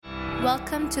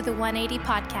Welcome to the 180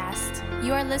 Podcast.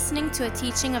 You are listening to a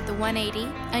teaching of the 180,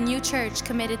 a new church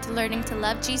committed to learning to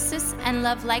love Jesus and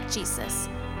love like Jesus.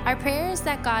 Our prayer is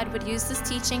that God would use this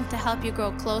teaching to help you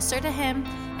grow closer to Him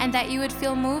and that you would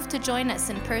feel moved to join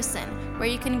us in person, where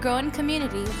you can grow in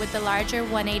community with the larger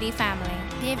 180 family.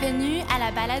 Bienvenue à la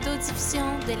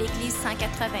balado-diffusion de l'Église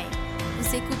 180.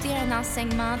 Vous écoutez un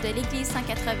enseignement de l'Église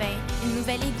 180, une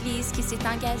nouvelle Église qui s'est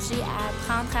engagée à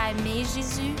apprendre à aimer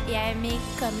Jésus et à aimer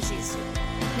comme Jésus.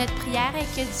 Notre prière est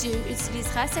que Dieu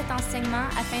utilisera cet enseignement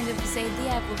afin de vous aider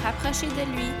à vous rapprocher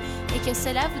de lui et que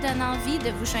cela vous donne envie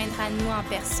de vous joindre à nous en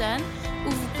personne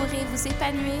où vous pourrez vous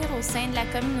épanouir au sein de la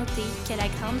communauté qu'est la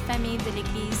grande famille de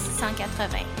l'Église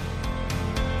 180.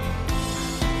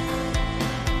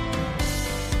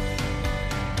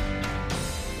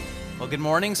 Well, good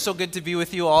morning. So good to be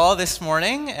with you all this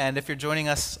morning. And if you're joining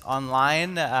us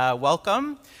online,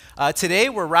 welcome. Today,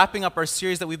 we're wrapping up our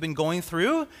series that we've been going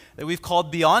through that we've called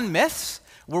Beyond Myths,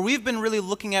 where we've been really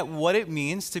looking at what it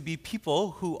means to be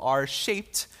people who are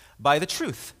shaped by the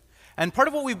truth. And part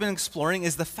of what we've been exploring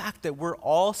is the fact that we're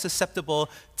all susceptible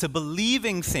to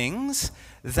believing things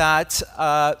that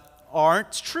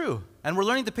aren't true. And we're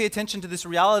learning to pay attention to this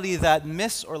reality that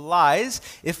myths or lies,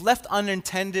 if left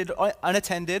unattended,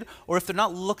 or if they're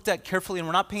not looked at carefully and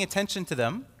we're not paying attention to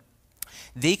them,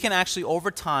 they can actually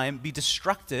over time be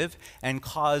destructive and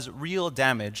cause real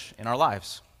damage in our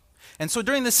lives. And so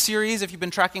during this series, if you've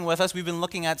been tracking with us, we've been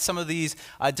looking at some of these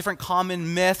different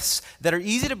common myths that are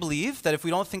easy to believe, that if we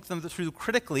don't think them through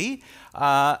critically,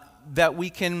 that we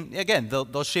can, again,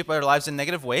 they'll shape our lives in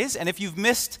negative ways. And if you've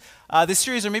missed this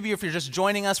series, or maybe if you're just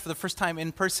joining us for the first time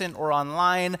in person or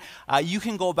online, you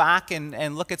can go back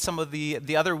and look at some of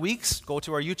the other weeks. Go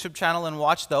to our YouTube channel and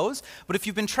watch those. But if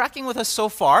you've been tracking with us so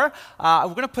far, we're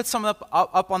going to put some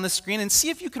up on the screen and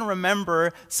see if you can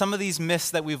remember some of these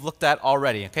myths that we've looked at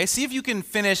already. Okay, see if you can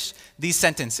finish these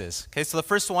sentences. Okay, so the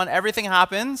first one, everything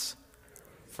happens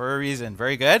for a reason.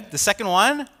 Very good. The second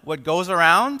one, what goes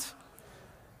around.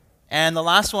 And the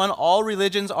last one, all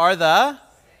religions are the...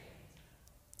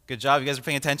 Good job, you guys are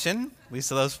paying attention, at least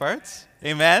to those parts.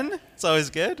 Amen? It's always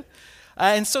good.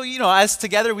 And so, as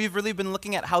together we've really been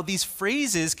looking at how these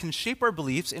phrases can shape our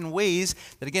beliefs in ways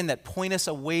that, again, that point us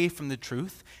away from the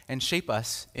truth and shape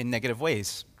us in negative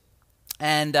ways.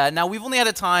 And now we've only had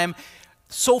a time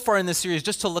so far in this series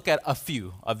just to look at a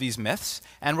few of these myths,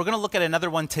 and we're going to look at another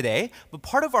one today. But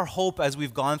part of our hope as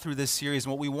we've gone through this series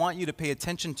and what we want you to pay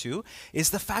attention to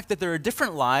is the fact that there are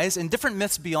different lies and different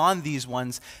myths beyond these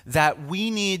ones that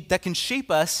can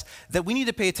shape us, that we need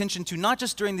to pay attention to, not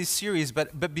just during this series,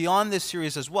 but beyond this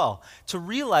series as well, to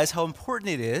realize how important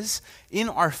it is in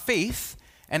our faith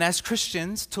and as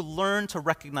Christians to learn to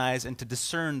recognize and to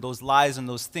discern those lies and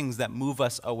those things that move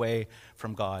us away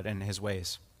from God and His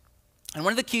ways. And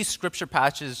one of the key scripture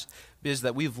passages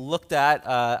that we've looked at,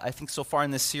 I think so far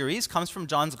in this series, comes from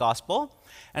John's Gospel.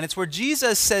 And it's where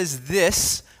Jesus says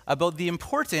this about the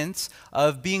importance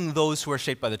of being those who are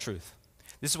shaped by the truth.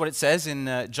 This is what it says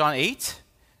in John 8.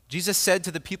 Jesus said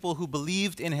to the people who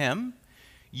believed in Him,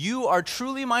 "You are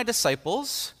truly my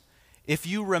disciples if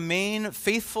you remain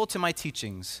faithful to my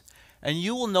teachings, and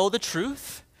you will know the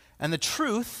truth, and the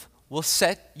truth will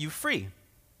set you free."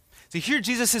 So here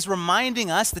Jesus is reminding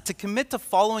us that to commit to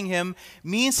following Him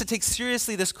means to take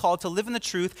seriously this call to live in the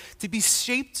truth, to be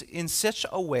shaped in such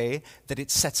a way that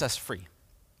it sets us free.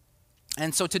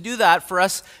 And so to do that, for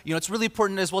us, it's really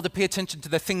important as well to pay attention to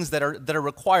the things that are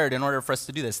required in order for us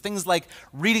to do this. Things like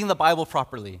reading the Bible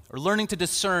properly, or learning to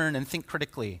discern and think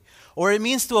critically. Or it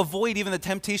means to avoid even the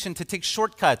temptation to take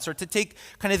shortcuts or to take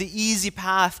kind of the easy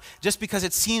path just because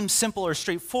it seems simple or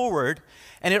straightforward.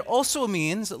 And it also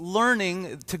means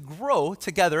learning to grow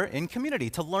together in community,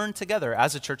 to learn together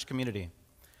as a church community.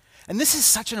 And this is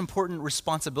such an important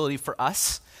responsibility for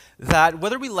us that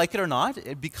whether we like it or not,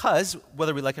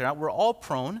 we're all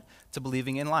prone to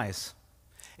believing in lies.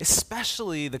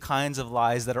 Especially the kinds of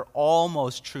lies that are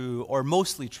almost true or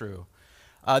mostly true,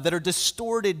 that are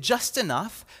distorted just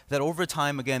enough that over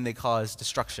time, again, they cause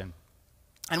destruction.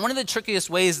 And one of the trickiest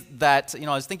ways that, I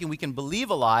was thinking we can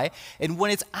believe a lie, and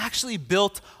when it's actually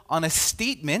built on a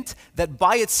statement that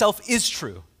by itself is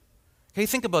true. Okay,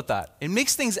 think about that. It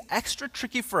makes things extra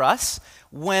tricky for us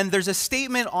when there's a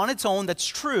statement on its own that's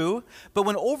true, but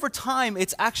when over time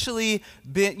it's actually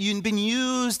been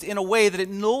used in a way that it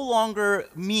no longer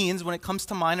means, when it comes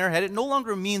to mind in our head, it no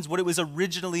longer means what it was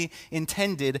originally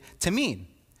intended to mean.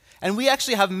 And we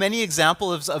actually have many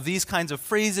examples of these kinds of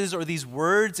phrases or these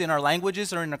words in our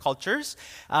languages or in our cultures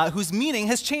whose meaning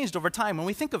has changed over time when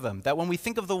we think of them. That when we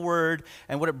think of the word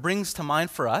and what it brings to mind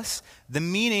for us, the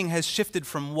meaning has shifted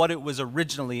from what it was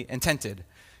originally intended.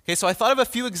 Okay, so I thought of a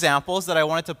few examples that I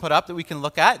wanted to put up that we can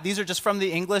look at. These are just from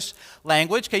the English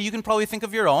language. Okay, you can probably think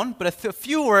of your own, but a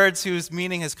few words whose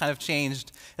meaning has kind of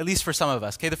changed, at least for some of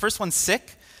us. Okay, the first one's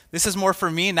sick. This is more for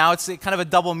me. Now it's kind of a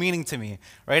double meaning to me,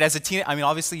 right? As a teen, I mean,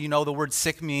 obviously you know the word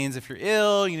sick means if you're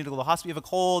ill, you need to go to the hospital, you have a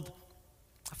cold.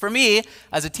 For me,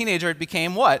 as a teenager, it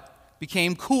became what?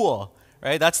 Became cool,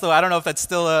 right? I don't know if that's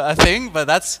still a thing,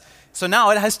 but so now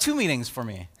it has two meanings for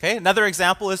me, okay? Another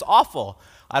example is awful.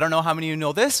 I don't know how many of you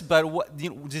know this, but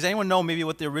does anyone know maybe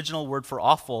what the original word for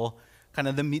awful, kind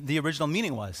of the original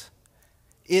meaning was?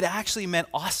 It actually meant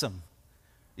awesome.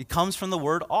 It comes from the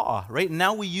word awe, right?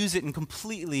 Now we use it in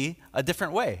completely a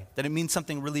different way, that it means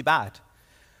something really bad.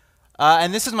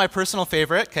 And this is my personal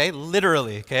favorite, okay?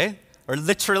 Literally, okay? Or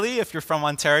literally, if you're from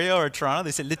Ontario or Toronto,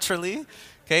 they say literally,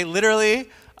 okay? Literally.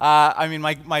 I mean,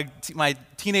 my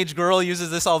teenage girl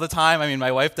uses this all the time. I mean,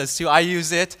 my wife does too. I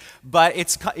use it. But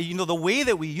it's, the way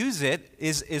that we use it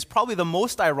is probably the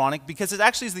most ironic because it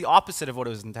actually is the opposite of what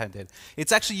it was intended.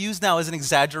 It's actually used now as an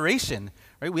exaggeration,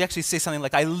 right? We actually say something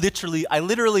like, I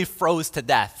literally froze to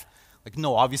death. Like,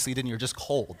 no, obviously you didn't. You're just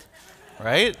cold,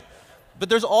 right? But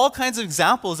there's all kinds of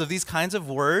examples of these kinds of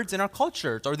words in our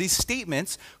culture, or these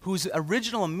statements whose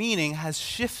original meaning has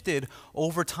shifted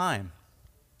over time.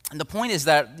 And the point is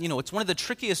that, it's one of the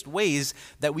trickiest ways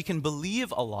that we can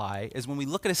believe a lie is when we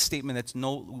look at a statement that's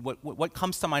what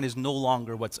comes to mind is no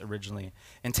longer what's originally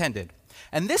intended.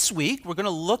 And this week, we're going to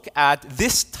look at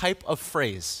this type of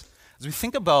phrase as we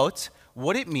think about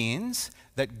what it means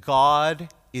that God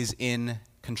is in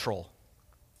control.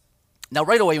 Now,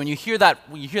 right away, when you hear that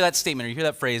statement or you hear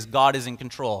that phrase, God is in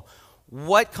control,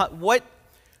 as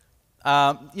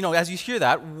you hear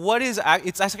that,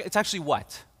 it's actually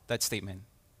what, that statement?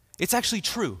 It's actually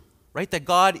true, right? That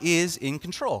God is in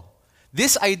control.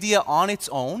 This idea on its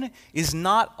own is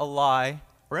not a lie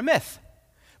or a myth.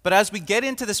 But as we get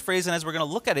into this phrase and as we're going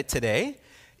to look at it today,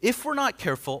 if we're not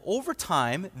careful, over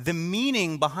time, the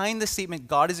meaning behind the statement,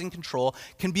 God is in control,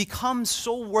 can become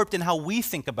so warped in how we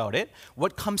think about it,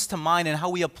 what comes to mind, and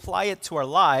how we apply it to our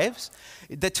lives,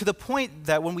 that to the point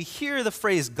that when we hear the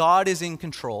phrase, God is in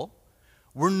control,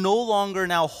 we're no longer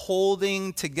now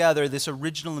holding together this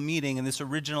original meaning and this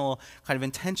original kind of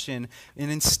intention,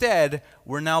 and instead,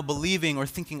 we're now believing or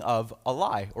thinking of a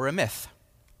lie or a myth.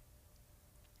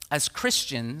 As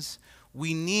Christians,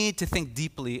 we need to think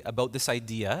deeply about this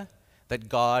idea that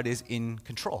God is in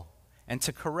control, and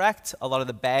to correct a lot of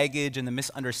the baggage and the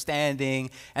misunderstanding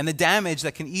and the damage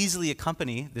that can easily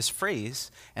accompany this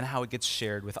phrase and how it gets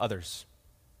shared with others.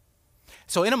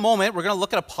 So in a moment, we're going to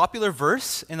look at a popular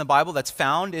verse in the Bible that's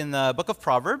found in the book of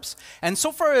Proverbs. And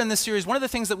so far in this series, one of the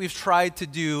things that we've tried to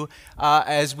do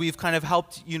as we've kind of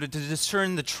helped to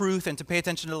discern the truth and to pay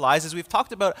attention to lies is we've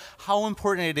talked about how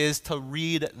important it is to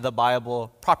read the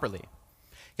Bible properly.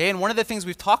 Okay, and one of the things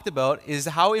we've talked about is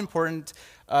how important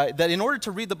that in order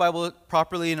to read the Bible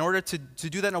properly, in order to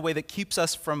do that in a way that keeps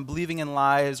us from believing in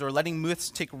lies or letting myths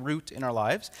take root in our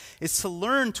lives, is to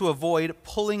learn to avoid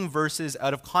pulling verses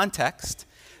out of context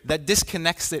that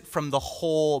disconnects it from the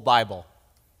whole Bible.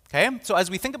 Okay? So as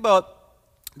we think about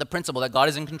the principle that God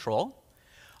is in control,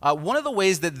 one of the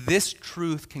ways that this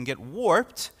truth can get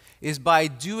warped is by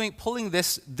pulling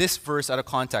this verse out of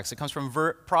context. It comes from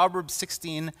Proverbs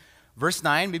 16, verse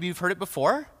 9. Maybe you've heard it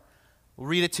before. We'll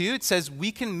read it to you. It says,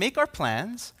 "We can make our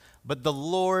plans, but the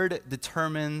Lord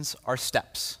determines our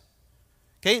steps."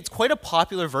 Okay, it's quite a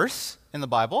popular verse in the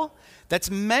Bible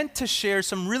that's meant to share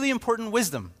some really important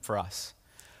wisdom for us.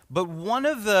 But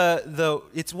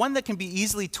it's one that can be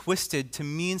easily twisted to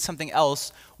mean something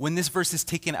else when this verse is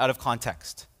taken out of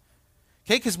context.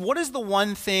 Okay, because what is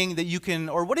one thing that you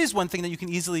can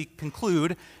easily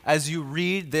conclude as you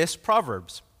read this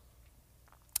Proverbs?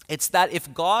 It's that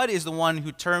if God is the one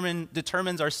who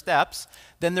determines our steps,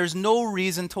 then there's no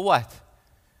reason to what?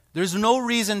 There's no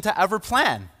reason to ever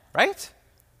plan, right?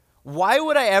 Why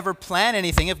would I ever plan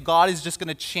anything if God is just going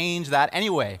to change that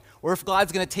anyway? Or if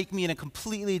God's going to take me in a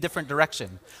completely different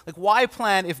direction? Like, why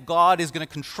plan if God is going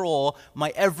to control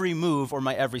my every move or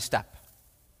my every step?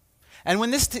 And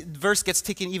when this verse gets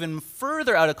taken even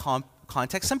further out of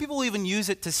context, some people will even use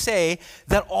it to say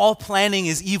that all planning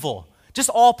is evil. Just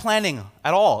all planning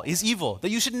at all is evil.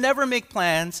 That you should never make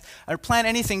plans or plan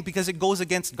anything because it goes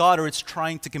against God or it's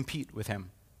trying to compete with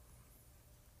Him.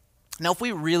 Now, if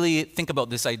we really think about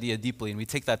this idea deeply and we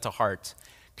take that to heart,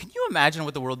 can you imagine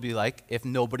what the world would be like if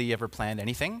nobody ever planned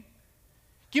anything?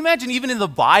 Can you imagine even in the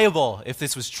Bible if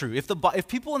this was true? If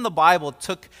people in the Bible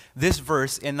took this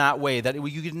verse in that way, that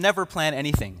you could never plan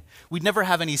anything. We'd never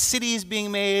have any cities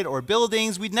being made or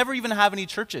buildings. We'd never even have any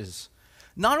churches.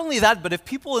 Not only that, but if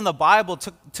people in the Bible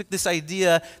took this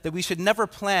idea that we should never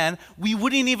plan, we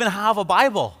wouldn't even have a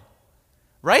Bible,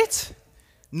 right?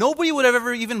 Nobody would have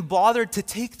ever even bothered to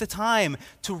take the time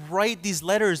to write these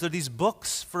letters or these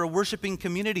books for a worshiping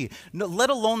community, let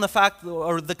alone the fact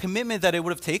or the commitment that it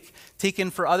would have taken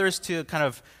for others to kind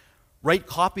of write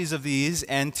copies of these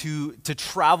and to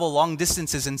travel long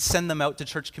distances and send them out to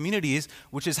church communities,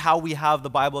 which is how we have the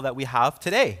Bible that we have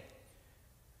today.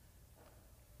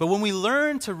 But when we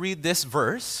learn to read this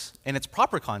verse in its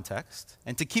proper context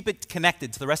and to keep it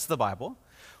connected to the rest of the Bible,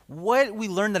 what we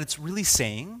learn that it's really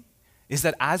saying is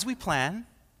that as we plan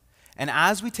and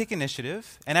as we take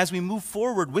initiative and as we move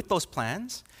forward with those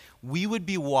plans, we would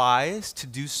be wise to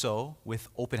do so with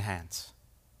open hands.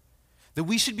 That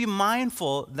we should be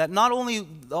mindful that not only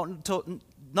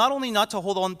not to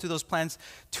hold on to those plans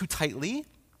too tightly,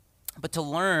 but to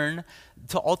learn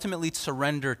to ultimately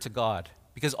surrender to God,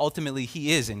 because ultimately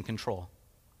He is in control.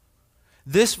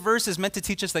 This verse is meant to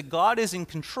teach us that God is in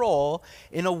control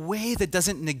in a way that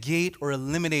doesn't negate or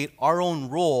eliminate our own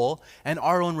role and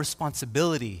our own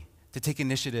responsibility to take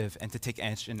initiative and to take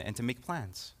action and to make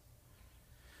plans.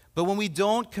 But when we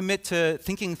don't commit to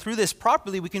thinking through this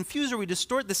properly, we confuse or we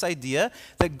distort this idea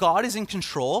that God is in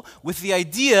control with the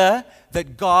idea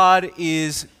that God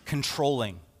is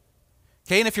controlling.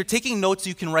 Okay, and if you're taking notes,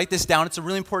 you can write this down. It's a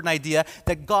really important idea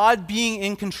that God being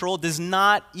in control does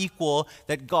not equal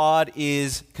that God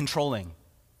is controlling.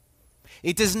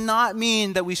 It does not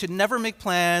mean that we should never make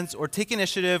plans or take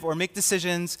initiative or make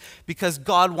decisions because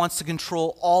God wants to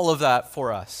control all of that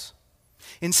for us.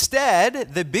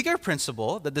 Instead, the bigger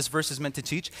principle that this verse is meant to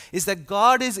teach is that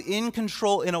God is in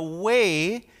control in a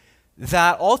way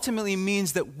that ultimately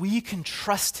means that we can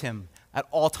trust Him at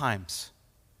all times.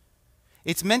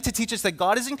 It's meant to teach us that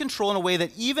God is in control in a way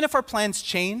that even if our plans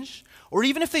change, or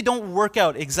even if they don't work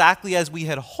out exactly as we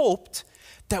had hoped,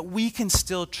 that we can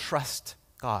still trust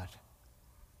God.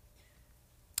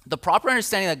 The proper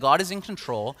understanding that God is in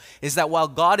control is that while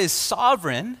God is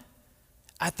sovereign,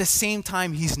 at the same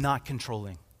time, He's not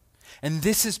controlling. And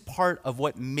this is part of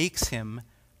what makes Him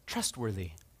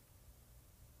trustworthy.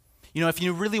 You know, if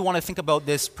you really want to think about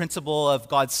this principle of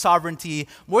God's sovereignty,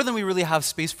 more than we really have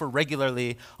space for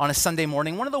regularly on a Sunday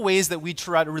morning, one of the ways that we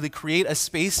try to really create a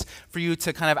space for you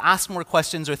to kind of ask more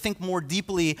questions or think more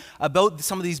deeply about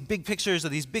some of these big pictures or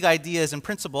these big ideas and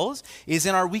principles is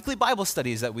in our weekly Bible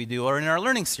studies that we do or in our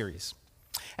learning series.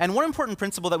 And one important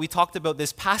principle that we talked about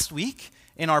this past week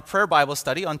in our prayer Bible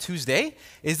study on Tuesday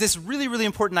is this really, really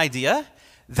important idea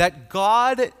that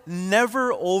God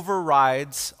never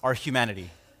overrides our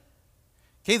humanity.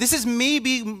 Okay, this is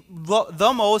maybe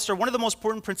the most or one of the most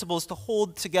important principles to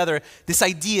hold together, this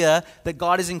idea that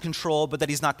God is in control but that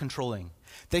He's not controlling.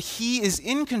 That He is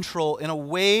in control in a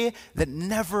way that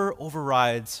never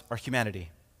overrides our humanity.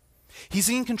 He's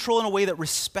in control in a way that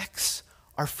respects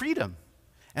our freedom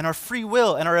and our free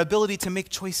will and our ability to make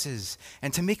choices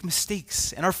and to make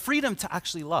mistakes and our freedom to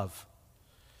actually love.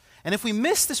 And if we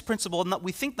miss this principle,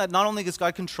 we think that not only is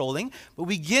God controlling, but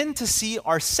we begin to see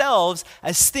ourselves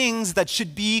as things that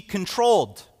should be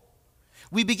controlled.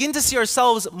 We begin to see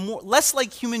ourselves less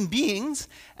like human beings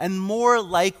and more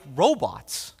like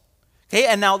robots. Okay,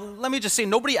 and now let me just say,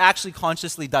 nobody actually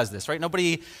consciously does this, right?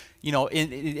 Nobody,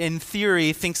 in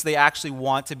theory, thinks they actually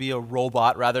want to be a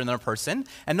robot rather than a person.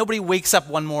 And nobody wakes up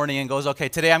one morning and goes, okay,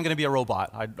 today I'm going to be a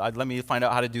robot. Let me find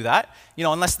out how to do that.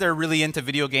 Unless they're really into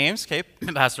video games, okay,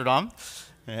 Pastor Dom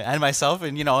and myself.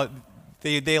 And,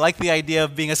 they like the idea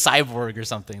of being a cyborg or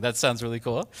something. That sounds really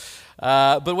cool.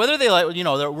 But whether they like,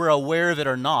 we're aware of it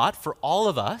or not, for all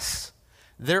of us,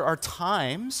 there are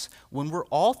times when we're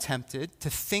all tempted to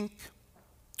think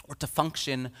or to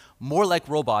function more like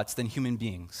robots than human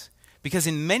beings. Because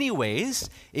in many ways,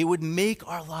 it would make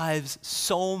our lives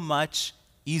so much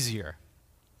easier.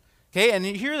 Okay, and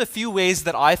here are the few ways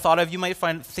that I thought of. You might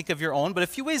think of your own, but a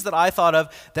few ways that I thought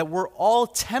of that we're all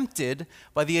tempted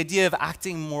by the idea of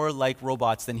acting more like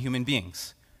robots than human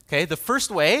beings. Okay, the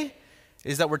first way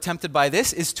is that we're tempted by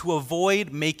this is to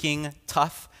avoid making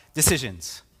tough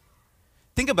decisions.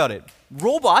 Think about it.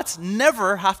 Robots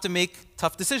never have to make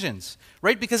tough decisions,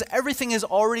 right? Because everything is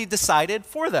already decided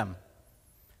for them.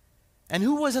 And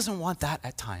who doesn't want that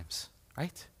at times,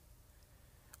 right?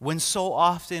 When so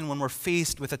often, when we're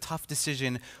faced with a tough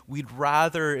decision, we'd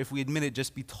rather, if we admit it,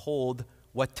 just be told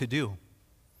what to do.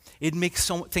 It makes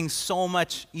things so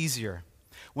much easier.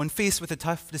 When faced with a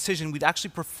tough decision, we'd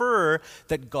actually prefer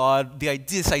that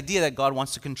this idea that God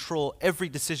wants to control every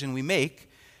decision we make,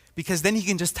 because then He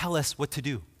can just tell us what to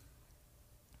do.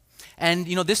 And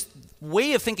this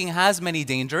way of thinking has many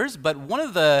dangers, but one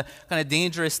of the kind of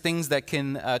dangerous things that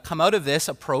can come out of this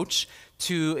approach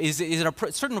is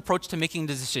a certain approach to making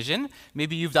the decision.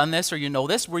 Maybe you've done this or you know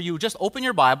this, where you just open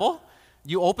your Bible,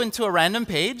 you open to a random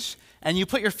page, and you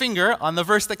put your finger on the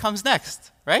verse that comes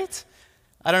next, right?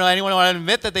 I don't know, anyone want to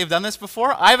admit that they've done this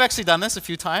before? I've actually done this a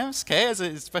few times, okay,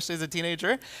 especially as a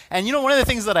teenager. And one of the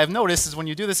things that I've noticed is when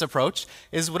you do this approach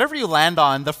is whatever you land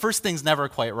on, the first thing's never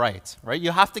quite right? You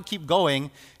have to keep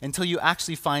going until you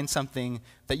actually find something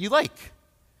that you like.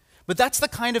 But that's the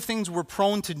kind of things we're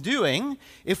prone to doing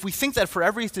if we think that for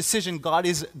every decision, God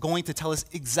is going to tell us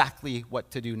exactly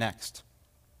what to do next.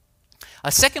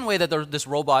 A second way that this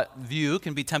robot view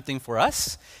can be tempting for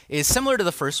us is similar to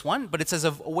the first one, but it's as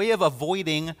a way of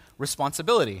avoiding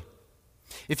responsibility.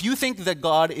 If you think that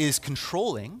God is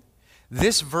controlling,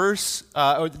 this verse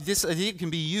or this idea can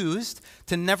be used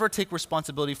to never take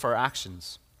responsibility for our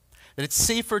actions. That it's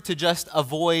safer to just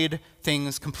avoid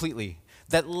things completely.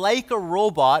 That like a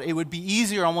robot, it would be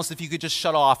easier almost if you could just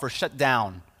shut off or shut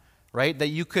down. Right? That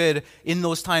you could, in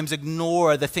those times,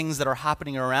 ignore the things that are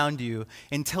happening around you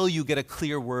until you get a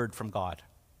clear word from God.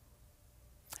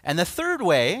 And the third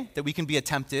way that we can be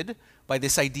tempted by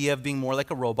this idea of being more like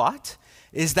a robot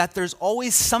is that there's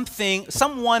always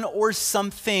someone or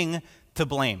something to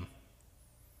blame,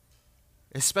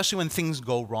 especially when things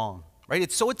go wrong. Right?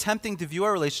 It's so tempting to view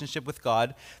our relationship with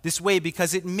God this way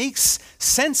because it makes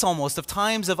sense almost of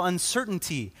times of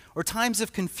uncertainty or times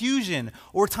of confusion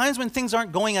or times when things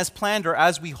aren't going as planned or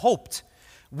as we hoped.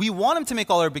 We want Him to make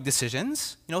all our big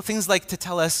decisions, things like to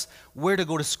tell us where to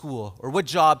go to school or what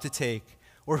job to take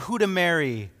or who to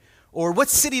marry or what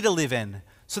city to live in,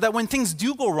 so that when things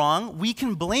do go wrong, we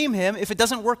can blame Him if it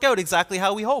doesn't work out exactly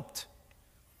how we hoped.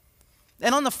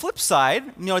 And on the flip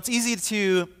side, it's easy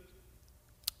to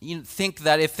think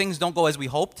that if things don't go as we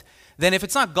hoped, then if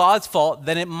it's not God's fault,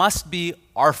 then it must be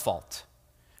our fault,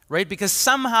 right? Because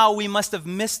somehow we must have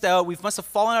missed out, we must have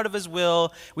fallen out of His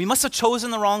will, we must have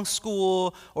chosen the wrong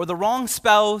school or the wrong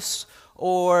spouse,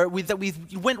 or that we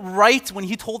went right when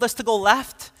He told us to go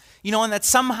left, and that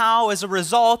somehow as a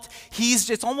result,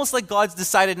 it's almost like God's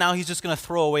decided now He's just going to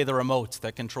throw away the remote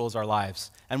that controls our lives,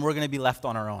 and we're going to be left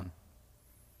on our own.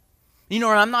 And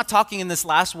I'm not talking in this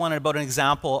last one about an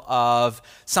example of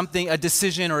a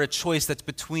decision or a choice that's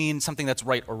between something that's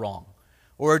right or wrong,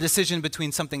 or a decision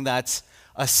between something that's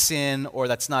a sin or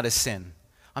that's not a sin.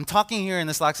 I'm talking here in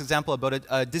this last example about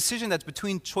a decision that's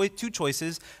between two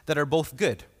choices that are both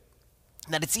good.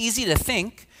 That it's easy to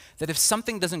think that if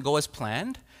something doesn't go as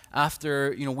planned,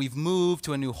 after we've moved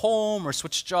to a new home or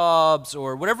switched jobs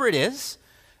or whatever it is,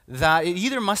 that it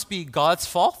either must be God's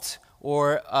fault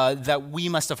or that we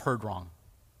must have heard wrong.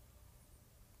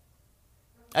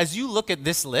 As you look at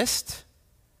this list,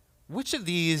 which of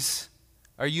these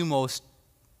are you most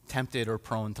tempted or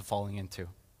prone to falling into?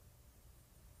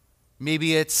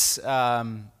 Maybe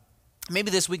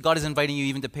maybe this week God is inviting you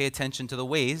even to pay attention to the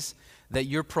ways that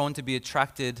you're prone to be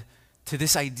attracted to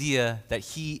this idea that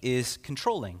He is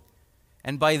controlling.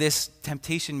 And by this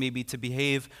temptation maybe to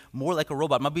behave more like a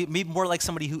robot, maybe more like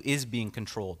somebody who is being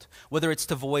controlled, whether it's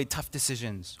to avoid tough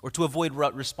decisions or to avoid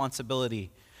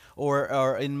responsibility,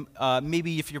 or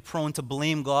maybe if you're prone to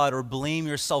blame God or blame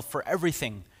yourself for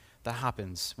everything that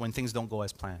happens when things don't go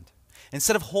as planned.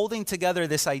 Instead of holding together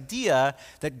this idea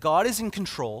that God is in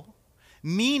control,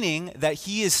 meaning that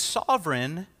He is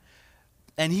sovereign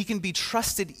and He can be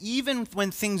trusted even when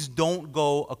things don't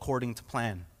go according to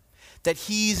plan. That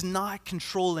He's not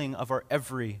controlling of our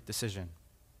every decision.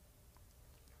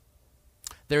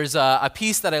 There's a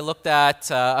piece that I looked at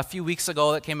a few weeks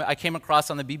ago that I came across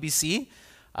on the BBC,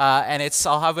 and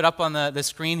I'll have it up on the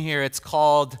screen here. It's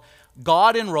called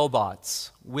God and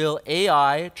Robots, Will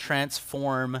AI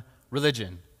Transform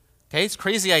Religion? Okay, it's a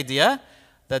crazy idea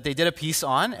that they did a piece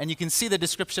on, and you can see the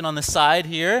description on the side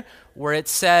here where it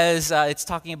says, it's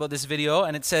talking about this video,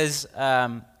 and it says,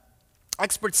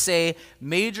 experts say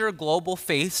major global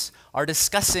faiths are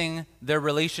discussing their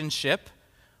relationship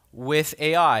with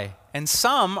AI, and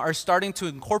some are starting to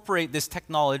incorporate this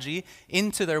technology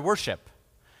into their worship.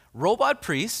 Robot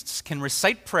priests can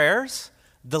recite prayers,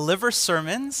 deliver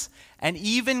sermons, and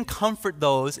even comfort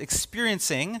those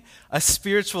experiencing a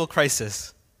spiritual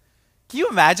crisis. Can you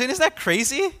imagine? Isn't that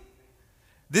crazy?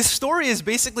 This story is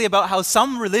basically about how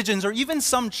some religions or even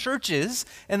some churches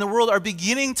in the world are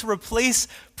beginning to replace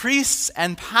priests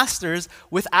and pastors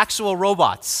with actual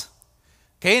robots.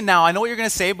 Okay, now I know what you're going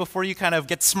to say before you kind of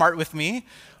get smart with me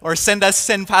or send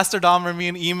Pastor Dom or me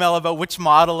an email about which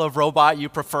model of robot you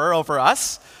prefer over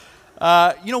us.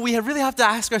 We really have to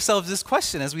ask ourselves this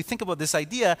question as we think about this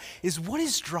idea, is what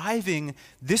is driving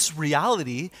this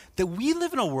reality that we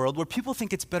live in a world where people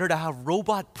think it's better to have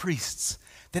robot priests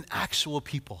than actual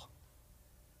people?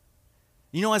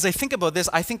 As I think about this,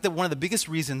 I think that one of the biggest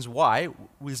reasons why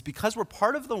is because we're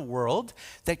part of the world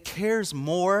that cares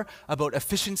more about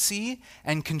efficiency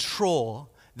and control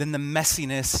than the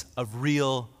messiness of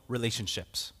real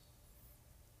relationships.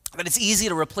 That it's easy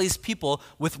to replace people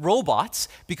with robots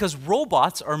because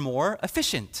robots are more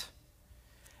efficient.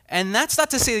 And that's not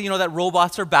to say, that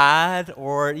robots are bad,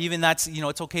 or even that's,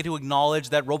 it's okay to acknowledge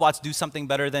that robots do something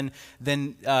better than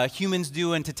humans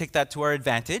do and to take that to our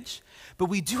advantage. But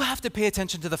we do have to pay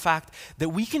attention to the fact that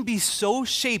we can be so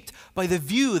shaped by the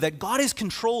view that God is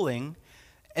controlling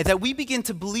that we begin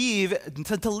to believe,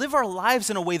 to live our lives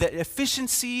in a way that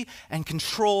efficiency and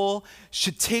control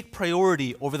should take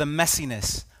priority over the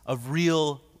messiness of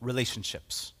real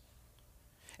relationships.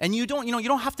 And you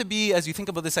don't have to be, as you think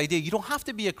about this idea, you don't have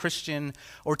to be a Christian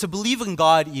or to believe in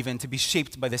God even to be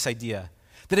shaped by this idea.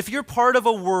 That if you're part of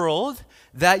a world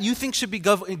that you think should be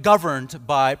governed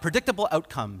by predictable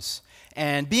outcomes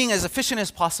and being as efficient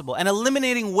as possible and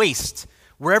eliminating waste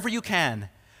wherever you can,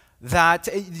 that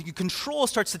control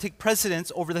starts to take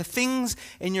precedence over the things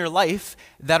in your life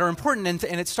that are important,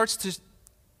 and it starts to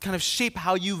kind of shape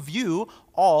how you view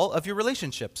all of your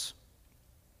relationships.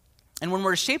 And when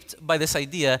we're shaped by this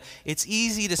idea, it's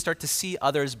easy to start to see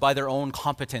others by their own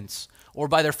competence or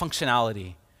by their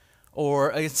functionality,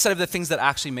 or instead of the things that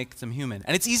actually make them human.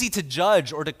 And it's easy to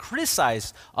judge or to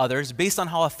criticize others based on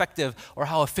how effective or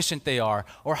how efficient they are,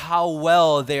 or how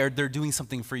well they're doing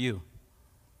something for you,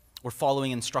 or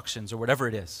following instructions, or whatever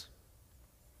it is.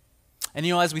 And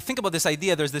as we think about this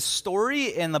idea, there's this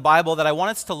story in the Bible that I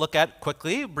want us to look at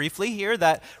quickly, briefly here,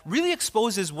 that really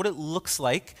exposes what it looks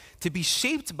like to be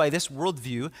shaped by this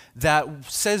worldview that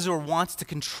says or wants to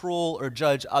control or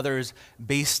judge others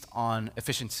based on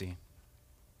efficiency.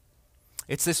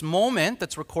 It's this moment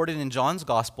that's recorded in John's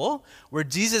Gospel where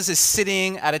Jesus is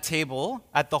sitting at a table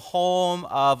at the home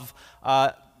of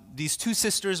these two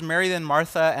sisters, Mary and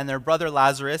Martha, and their brother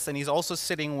Lazarus, and he's also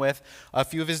sitting with a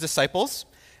few of his disciples.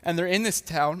 And they're in this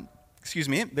town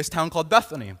called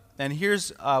Bethany. And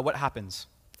here's what happens.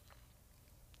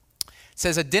 It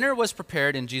says, a dinner was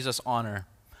prepared in Jesus' honor.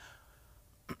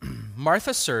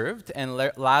 Martha served, and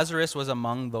Lazarus was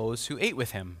among those who ate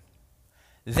with him.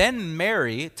 Then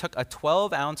Mary took a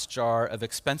 12-ounce jar of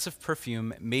expensive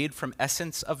perfume made from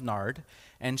essence of nard,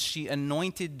 and she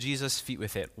anointed Jesus' feet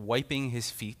with it, wiping his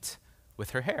feet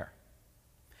with her hair.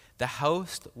 The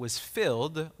house was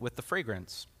filled with the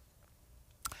fragrance.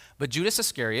 But Judas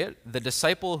Iscariot, the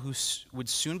disciple who would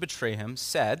soon betray him,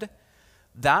 said,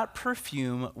 that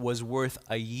perfume was worth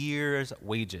a year's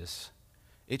wages.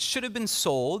 It should have been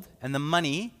sold and the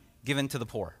money given to the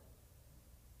poor.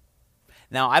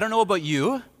 Now, I don't know about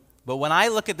you, but when I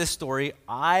look at this story,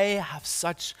 I have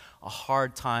such a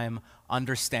hard time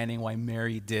understanding why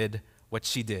Mary did what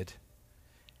she did.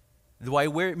 Why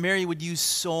Mary would use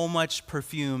so much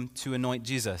perfume to anoint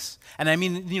Jesus. And I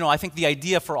mean, I think the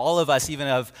idea for all of us, even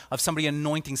of somebody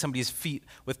anointing somebody's feet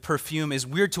with perfume, is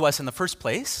weird to us in the first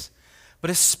place. But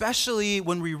especially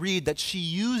when we read that she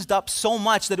used up so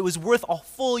much that it was worth a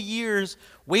full year's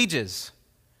wages.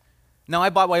 Now,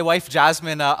 I bought my wife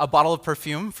Jasmine a bottle of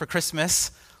perfume for Christmas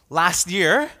last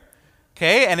year,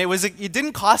 okay? And it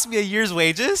didn't cost me a year's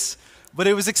wages, but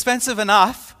it was expensive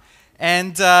enough.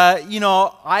 And I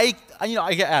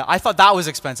thought that was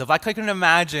expensive. I couldn't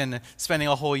imagine spending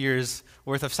a whole year's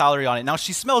worth of salary on it. Now,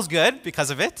 she smells good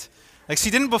because of it. Like, she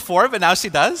didn't before, but now she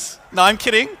does. No, I'm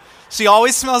kidding. She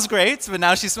always smells great, but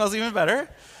now she smells even better.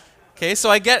 Okay, so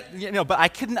I get, but I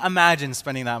couldn't imagine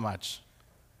spending that much.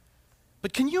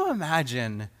 But can you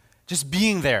imagine just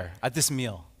being there at this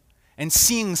meal and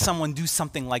seeing someone do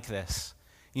something like this?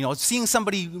 Seeing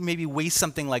somebody maybe waste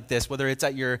something like this, whether it's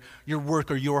at your work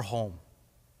or your home.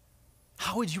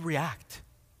 How would you react?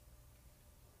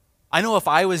 I know if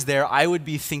I was there, I would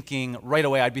be thinking right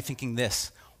away, I'd be thinking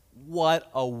this: what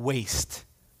a waste,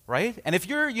 right? And if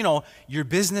you're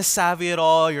business savvy at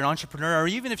all, you're an entrepreneur, or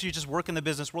even if you just work in the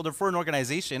business world or for an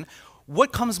organization,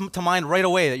 what comes to mind right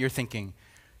away that you're thinking?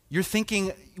 You're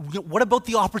thinking, what about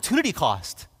the opportunity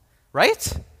cost,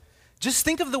 right? Just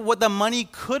think of what the money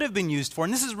could have been used for.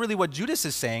 And this is really what Judas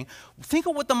is saying. Think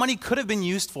of what the money could have been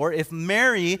used for if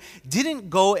Mary didn't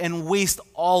go and waste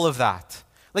all of that.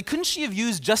 Like, couldn't she have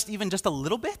used just a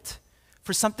little bit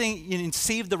for something and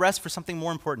saved the rest for something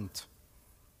more important?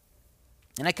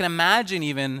 And I can imagine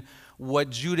even what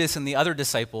Judas and the other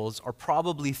disciples are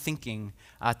probably thinking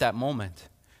at that moment.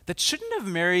 That shouldn't have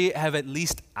Mary have at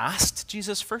least asked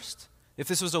Jesus first? if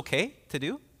this was okay to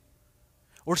do?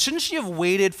 Or shouldn't she have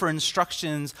waited for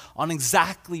instructions on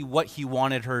exactly what he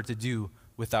wanted her to do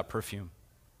with that perfume?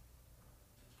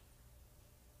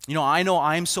 I know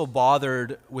I'm so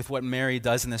bothered with what Mary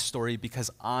does in this story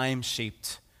because I'm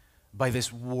shaped by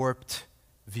this warped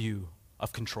view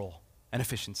of control and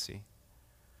efficiency.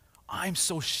 I'm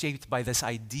so shaped by this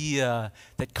idea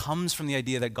that comes from the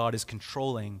idea that God is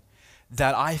controlling,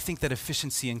 that I think that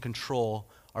efficiency and control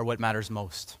are what matters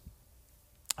most.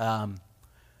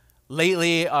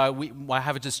 Lately, I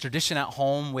have this tradition at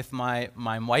home with my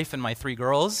wife and my 3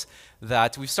 girls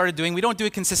that we've started doing. We don't do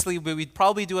it consistently, but we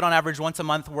probably do it on average once a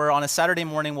month, where on a Saturday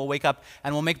morning we'll wake up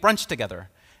and we'll make brunch together.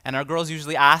 And our girls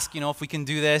usually ask, if we can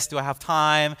do this, do I have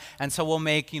time? And so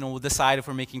we'll decide if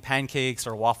we're making pancakes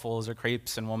or waffles or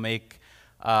crepes, and we'll make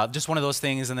just one of those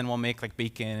things, and then we'll make like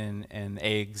bacon and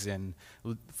eggs and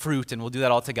fruit, and we'll do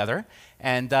that all together.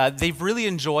 And they've really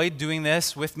enjoyed doing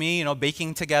this with me,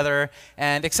 baking together.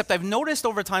 And except I've noticed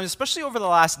over time, especially over the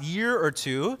last year or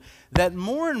two, that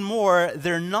more and more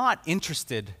they're not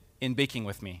interested in baking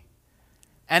with me.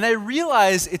 And I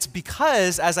realize it's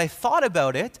because, as I thought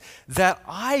about it, that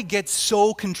I get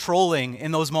so controlling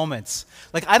in those moments.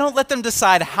 Like, I don't let them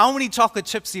decide how many chocolate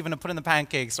chips even to put in the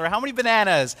pancakes, or how many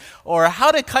bananas, or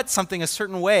how to cut something a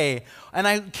certain way. And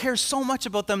I care so much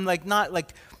about them,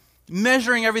 not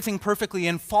measuring everything perfectly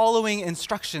and following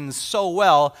instructions so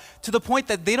well, to the point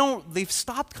that they've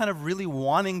stopped kind of really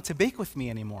wanting to bake with me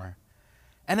anymore.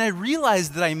 And I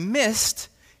realized that I missed,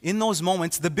 in those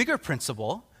moments, the bigger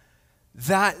principle,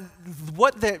 that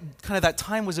what that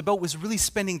time was about was really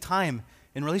spending time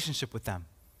in relationship with them.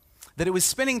 That it was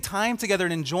spending time together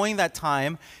and enjoying that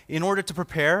time in order to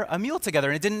prepare a meal together.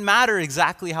 And it didn't matter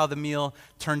exactly how the meal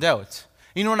turned out.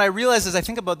 What I realized as I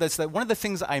think about this, that one of the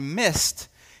things I missed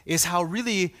is how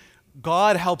really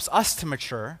God helps us to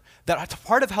mature, that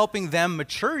part of helping them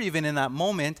mature even in that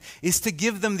moment is to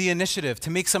give them the initiative to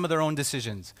make some of their own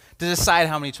decisions, to decide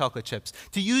how many chocolate chips,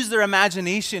 to use their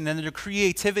imagination and their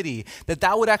creativity,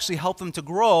 that would actually help them to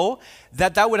grow,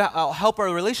 that would help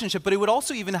our relationship, but it would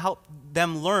also even help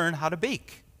them learn how to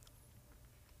bake.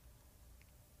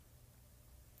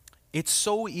 It's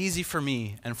so easy for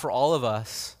me and for all of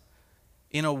us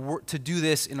to do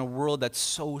this in a world that's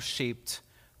so shaped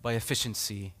by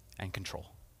efficiency and control.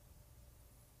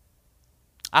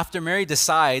 After Mary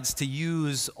decides to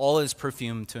use all his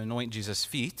perfume to anoint Jesus'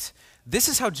 feet, this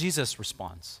is how Jesus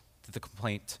responds to the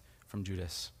complaint from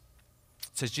Judas.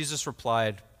 It says, Jesus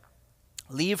replied,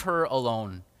 "Leave her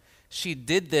alone. She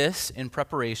did this in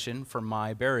preparation for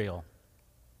my burial.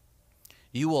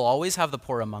 You will always have the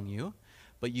poor among you,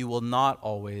 but you will not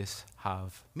always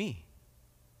have me."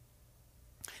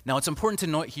 Now, it's important to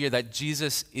note here that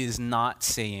Jesus is not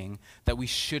saying that we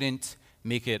shouldn't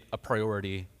make it a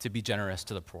priority to be generous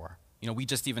to the poor. We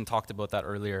just even talked about that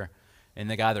earlier in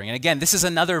the gathering. And again, this is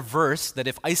another verse that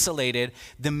if isolated,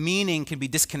 the meaning can be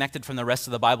disconnected from the rest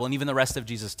of the Bible and even the rest of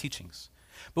Jesus' teachings.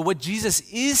 But what Jesus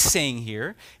is saying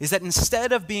here is that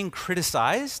instead of being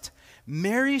criticized,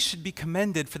 Mary should be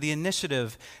commended for the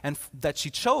initiative that she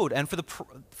showed and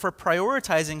for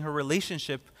prioritizing her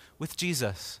relationship with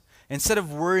Jesus, instead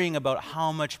of worrying about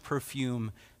how much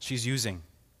perfume she's using.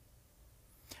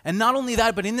 And not only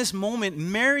that, but in this moment,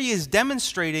 Mary is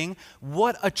demonstrating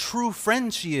what a true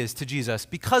friend she is to Jesus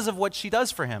because of what she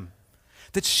does for him.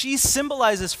 That she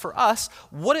symbolizes for us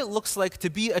what it looks like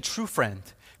to be a true friend,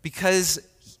 because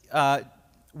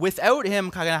without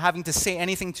him kind of having to say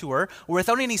anything to her, or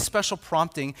without any special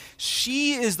prompting,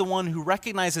 she is the one who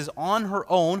recognizes on her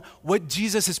own what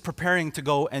Jesus is preparing to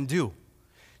go and do.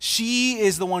 She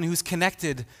is the one who's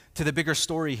connected to the bigger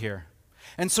story here.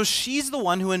 And so she's the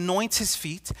one who anoints his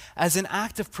feet as an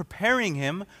act of preparing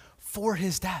him for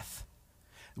his death,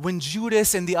 when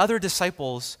Judas and the other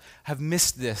disciples have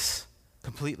missed this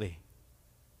completely.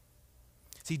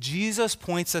 See, Jesus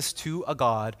points us to a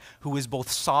God who is both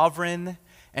sovereign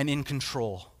and in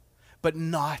control, but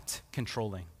not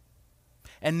controlling.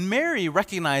 And Mary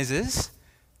recognizes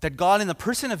that God in the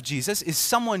person of Jesus is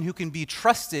someone who can be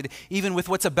trusted even with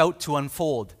what's about to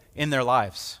unfold in their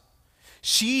lives.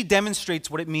 She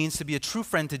demonstrates what it means to be a true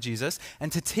friend to Jesus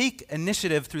and to take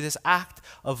initiative through this act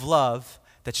of love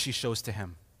that she shows to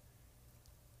him.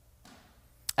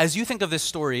 As you think of this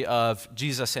story of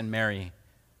Jesus and Mary,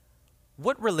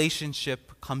 what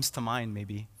relationship comes to mind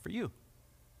maybe for you?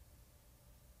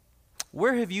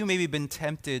 Where have you maybe been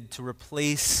tempted to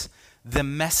replace the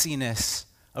messiness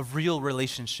of real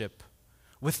relationship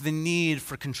with the need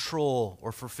for control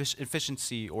or for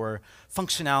efficiency or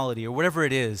functionality or whatever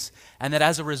it is, and that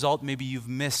as a result, maybe you've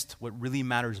missed what really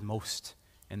matters most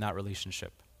in that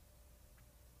relationship?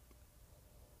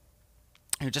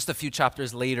 just a few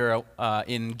chapters later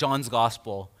in John's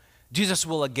Gospel, Jesus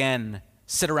will again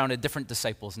sit around a different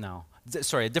table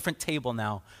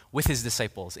now with his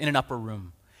disciples in an upper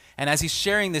room. And as he's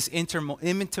sharing this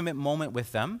intimate moment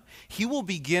with them, he will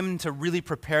begin to really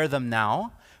prepare them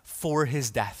now for his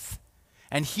death.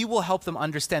 And he will help them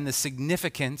understand the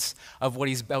significance of what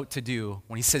he's about to do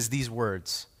when he says these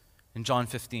words in John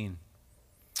 15.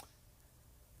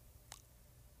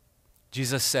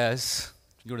 Jesus says,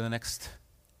 go to the next.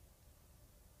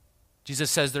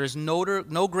 Jesus says, there is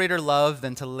no greater love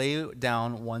than to lay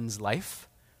down one's life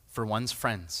for one's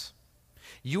friends.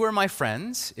 You are my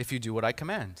friends if you do what I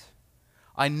command.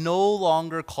 I no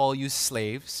longer call you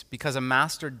slaves because a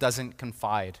master doesn't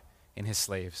confide in his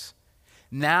slaves.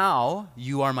 Now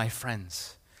you are my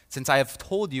friends, since I have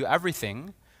told you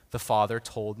everything the Father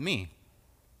told me.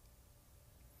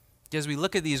 As we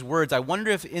look at these words, I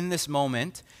wonder if in this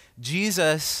moment,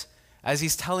 Jesus, as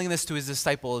he's telling this to his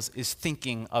disciples, is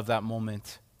thinking of that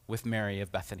moment with Mary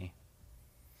of Bethany.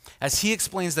 As he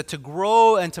explains that to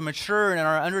grow and to mature in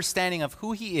our understanding of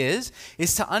who he is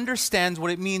to understand what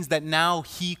it means that now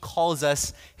he calls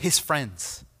us his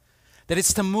friends. That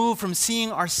it's to move from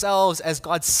seeing ourselves as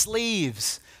God's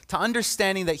slaves to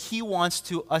understanding that he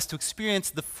wants us to experience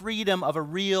the freedom of a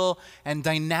real and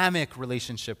dynamic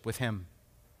relationship with him.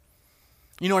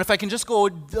 You know, and if I can just go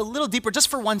a little deeper, just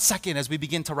for 1 second as we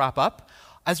begin to wrap up,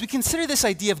 as we consider this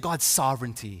idea of God's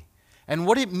sovereignty and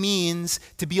what it means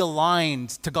to be aligned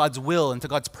to God's will and to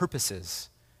God's purposes,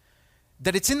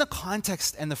 that it's in the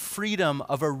context and the freedom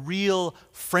of a real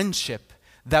friendship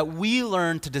that we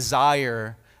learn to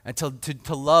desire and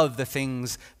to love the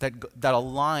things that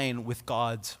align with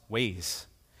God's ways.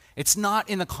 It's not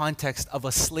in the context of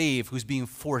a slave who's being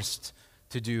forced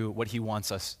to do what he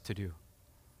wants us to do.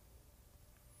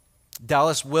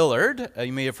 Dallas Willard,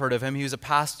 you may have heard of him. He was a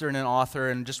pastor and an author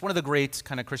and just one of the great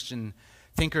kind of Christian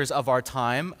thinkers of our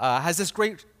time, has this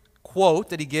great quote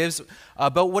that he gives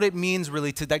about what it means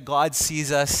really that God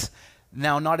sees us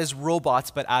now not as robots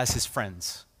but as his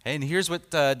friends. Okay? And here's what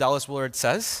Dallas Willard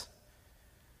says.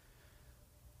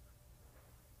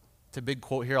 It's a big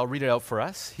quote here. I'll read it out for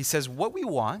us. He says, "What we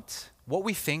want, what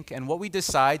we think, and what we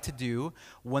decide to do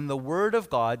when the word of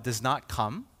God does not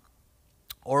come,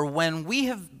 or when we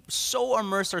have so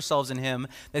immersed ourselves in him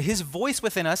that his voice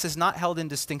within us is not held in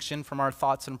distinction from our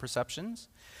thoughts and perceptions,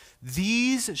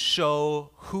 these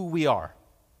show who we are.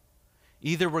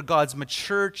 Either we're God's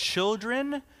mature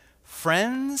children,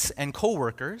 friends, and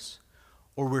co-workers,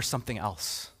 or we're something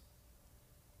else."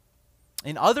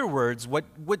 In other words,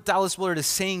 what Dallas Willard is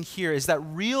saying here is that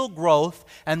real growth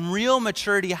and real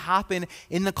maturity happen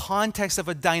in the context of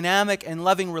a dynamic and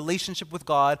loving relationship with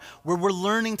God where we're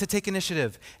learning to take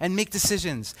initiative and make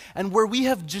decisions, and where we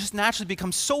have just naturally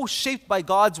become so shaped by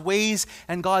God's ways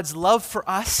and God's love for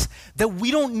us that we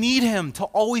don't need him to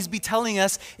always be telling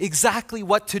us exactly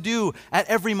what to do at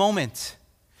every moment.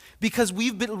 Because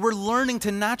we're learning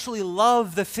to naturally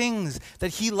love the things that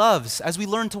he loves as we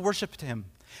learn to worship him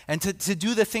and to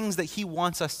do the things that he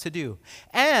wants us to do.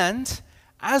 And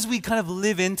as we kind of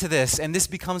live into this and this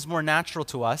becomes more natural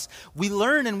to us, we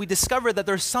learn and we discover that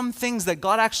there's some things that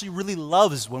God actually really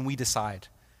loves when we decide.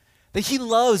 That he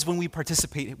loves when we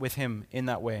participate with him in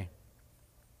that way.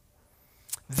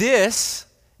 This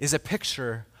is a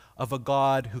picture of a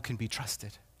God who can be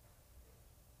trusted.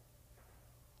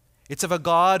 It's of a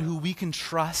God who we can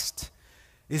trust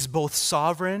is both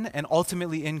sovereign and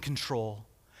ultimately in control,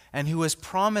 and who has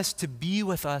promised to be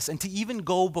with us and to even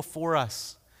go before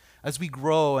us as we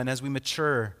grow and as we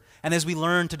mature and as we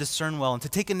learn to discern well and to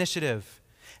take initiative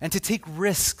and to take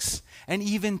risks and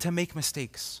even to make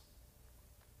mistakes.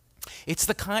 It's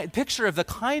the picture of the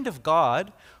kind of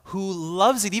God who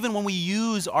loves it even when we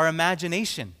use our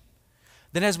imagination.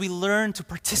 Then as we learn to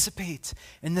participate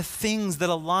in the things that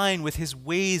align with his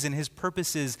ways and his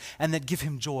purposes and that give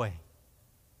him joy.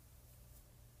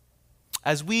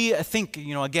 As we think,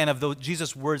 again, of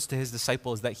Jesus' words to his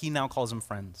disciples that he now calls them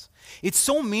friends, it's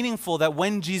so meaningful that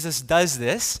when Jesus does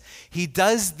this, he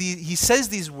says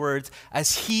these words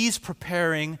as he's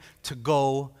preparing to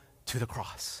go to the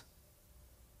cross.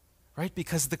 Right?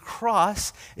 Because the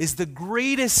cross is the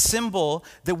greatest symbol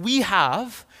that we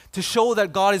have to show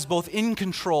that God is both in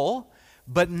control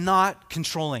but not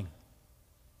controlling.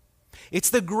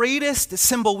 It's the greatest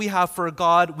symbol we have for a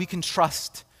God we can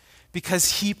trust,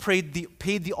 because he paid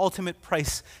the ultimate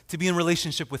price to be in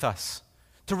relationship with us,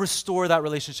 to restore that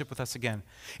relationship with us again.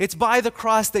 It's by the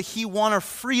cross that he won our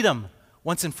freedom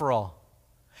once and for all.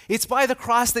 It's by the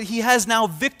cross that he has now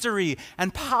victory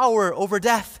and power over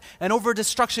death and over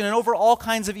destruction and over all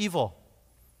kinds of evil.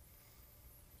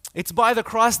 It's by the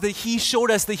cross that he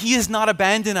showed us that he has not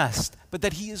abandoned us, but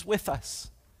that he is with us.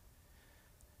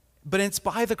 But it's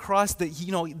by the cross that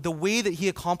the way that he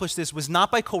accomplished this was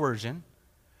not by coercion,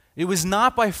 it was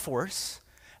not by force,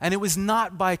 and it was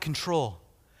not by control,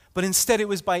 but instead it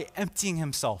was by emptying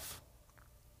himself,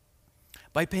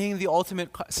 by paying the ultimate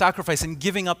sacrifice and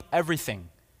giving up everything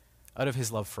out of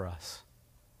his love for us.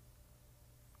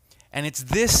 And it's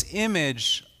this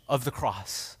image of the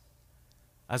cross,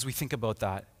 as we think about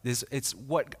that, it's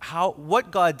what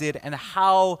God did and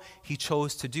how he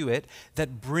chose to do it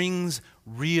that brings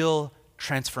real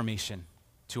transformation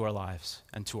to our lives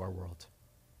and to our world.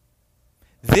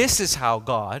 This is how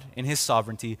God, in his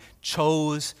sovereignty,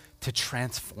 chose to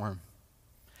transform.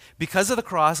 Because of the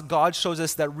cross, God shows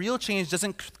us that real change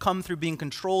doesn't come through being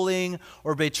controlling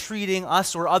or by treating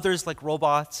us or others like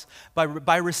robots,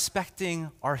 by respecting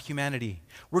our humanity.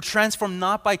 We're transformed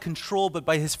not by control, but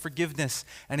by his forgiveness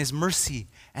and his mercy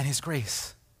and his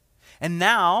grace. And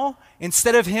now,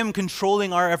 instead of him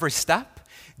controlling our every step,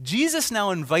 Jesus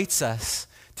now invites us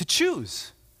to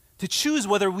choose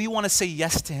whether we want to say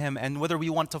yes to him and whether we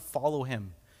want to follow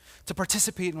him, to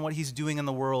participate in what he's doing in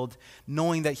the world,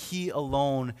 knowing that he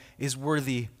alone is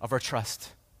worthy of our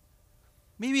trust.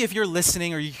 Maybe if you're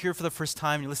listening or you're here for the first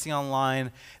time, you're listening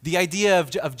online, the idea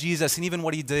of Jesus and even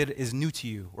what he did is new to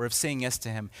you, or of saying yes to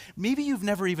him. Maybe you've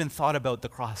never even thought about the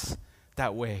cross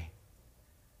that way,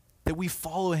 that we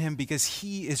follow him because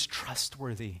he is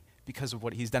trustworthy because of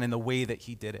what he's done and the way that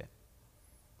he did it.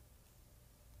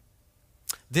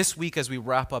 This week, as we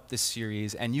wrap up this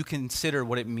series, and you consider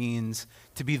what it means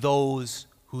to be those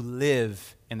who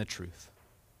live in the truth.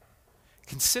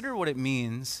 Consider what it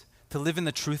means to live in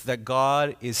the truth that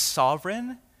God is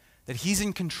sovereign, that he's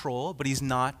in control, but he's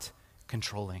not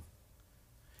controlling.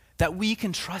 That we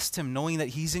can trust him knowing that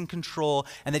he's in control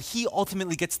and that he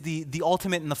ultimately gets the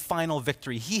ultimate and the final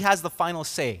victory. He has the final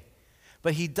say,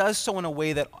 but he does so in a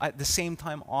way that at the same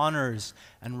time honors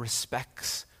and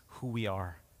respects who we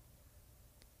are.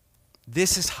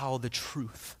 This is how the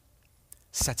truth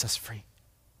sets us free.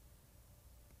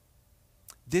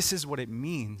 This is what it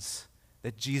means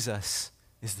that Jesus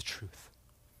is the truth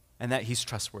and that he's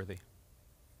trustworthy.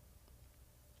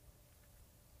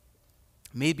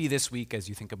 Maybe this week, as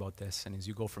you think about this and as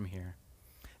you go from here,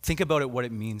 think about what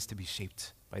it means to be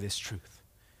shaped by this truth,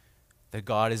 that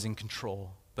God is in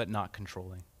control but not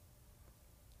controlling.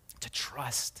 To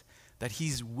trust that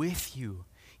he's with you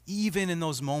even in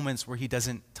those moments where he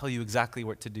doesn't tell you exactly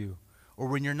what to do, or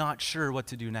when you're not sure what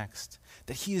to do next,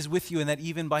 that he is with you and that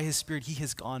even by his Spirit he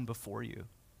has gone before you,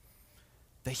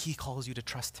 that he calls you to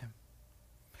trust him,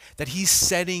 that he's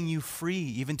setting you free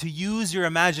even to use your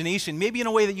imagination, maybe in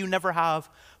a way that you never have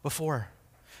before,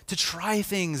 to try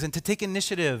things and to take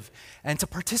initiative and to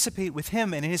participate with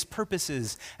him and his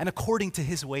purposes and according to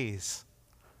his ways.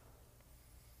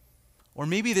 Or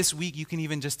maybe this week you can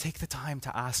even just take the time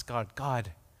to ask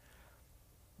God,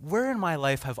 where in my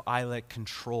life have I let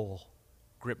control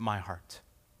grip my heart?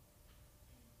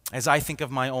 As I think of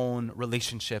my own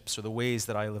relationships or the ways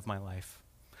that I live my life,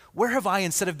 where have I,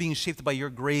 instead of being shaped by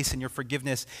your grace and your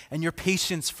forgiveness and your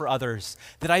patience for others,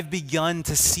 that I've begun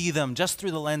to see them just through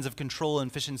the lens of control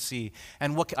and efficiency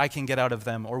and what I can get out of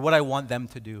them or what I want them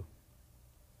to do?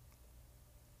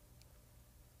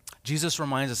 Jesus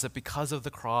reminds us that because of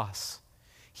the cross,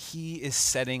 he is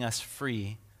setting us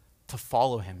free to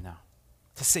follow him now,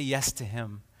 to say yes to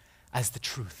him as the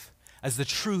truth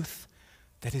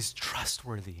that is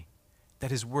trustworthy,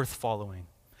 that is worth following.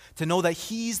 To know that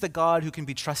he's the God who can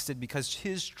be trusted because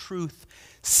his truth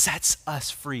sets us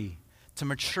free to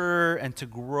mature and to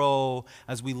grow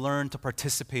as we learn to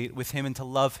participate with him and to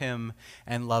love him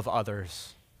and love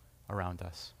others around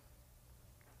us.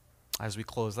 As we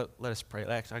close, let us pray.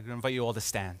 I invite you all to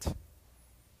stand.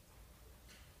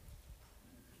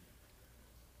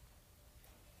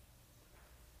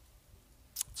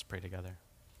 Let's pray together.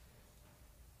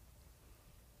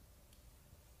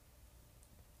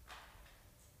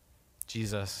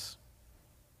 Jesus,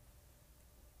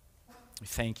 we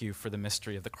thank you for the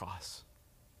mystery of the cross.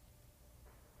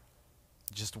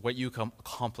 Just what you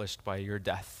accomplished by your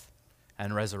death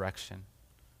and resurrection.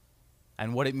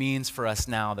 And what it means for us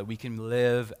now that we can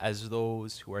live as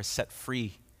those who are set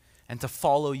free and to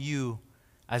follow you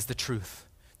as the truth.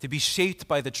 To be shaped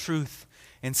by the truth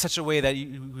in such a way that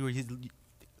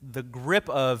the grip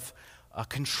of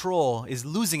control is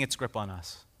losing its grip on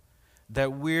us.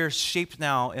 That we're shaped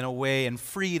now in a way and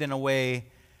freed in a way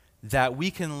that we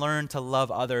can learn to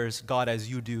love others, God, as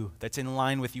you do, that's in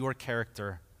line with your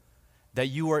character, that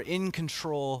you are in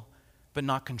control but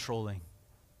not controlling.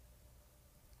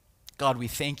 God, we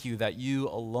thank you that you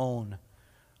alone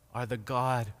are the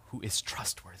God who is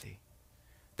trustworthy.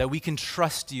 That we can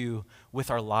trust you with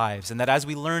our lives, and that as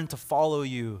we learn to follow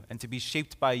you and to be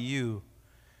shaped by you,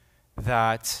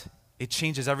 that it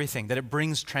changes everything, that it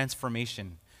brings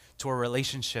transformation to our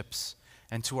relationships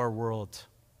and to our world.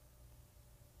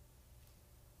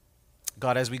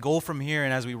 God, as we go from here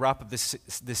and as we wrap up this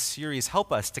series,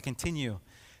 help us to continue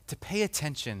to pay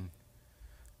attention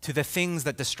to the things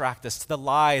that distract us, to the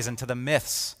lies and to the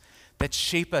myths that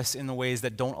shape us in the ways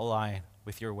that don't align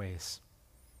with your ways.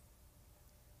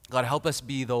 God, help us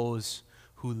be those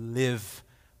who live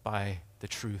by the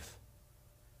truth,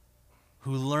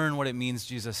 who learn what it means,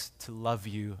 Jesus, to love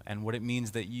you and what it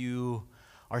means that you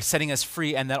are setting us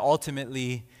free, and that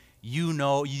ultimately you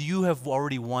know you have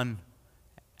already won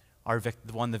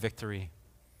the victory.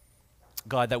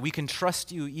 God, that we can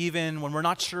trust you even when we're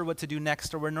not sure what to do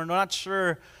next, or we're not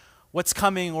sure what's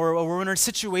coming, or we're in a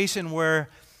situation where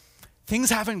things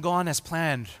haven't gone as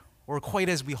planned or quite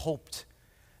as we hoped.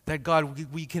 That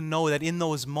God, we can know that in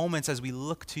those moments as we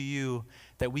look to you,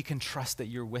 that we can trust that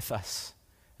you're with us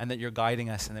and that you're guiding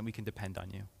us and that we can depend on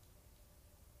you.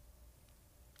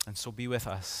 And so be with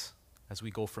us as we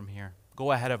go from here.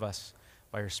 Go ahead of us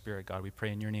by your Spirit, God. We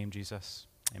pray in your name, Jesus.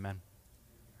 Amen.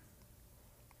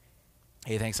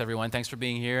 Hey, thanks everyone. Thanks for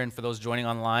being here, and for those joining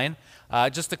online.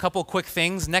 Just a couple quick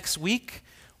things. Next week,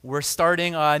 we're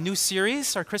starting a new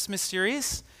series, our Christmas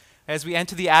series, as we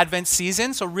enter the Advent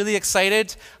season. So really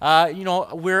excited.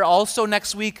 We're also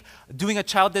next week doing a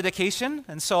child dedication.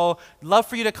 And so love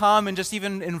for you to come and just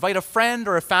even invite a friend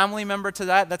or a family member to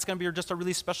that. That's going to be just a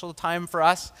really special time for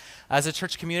us as a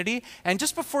church community. And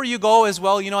just before you go as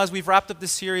well, as we've wrapped up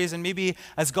this series, and maybe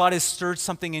as God has stirred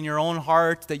something in your own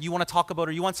heart that you want to talk about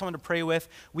or you want someone to pray with,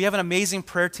 we have an amazing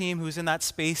prayer team who's in that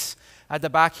space at the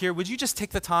back here. Would you just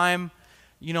take the time,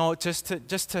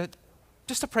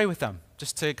 just to pray with them,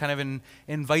 just to kind of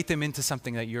invite them into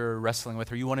something that you're wrestling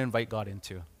with or you want to invite God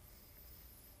into.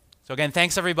 So again,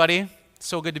 thanks everybody.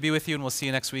 So good to be with you, and we'll see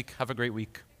you next week. Have a great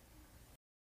week.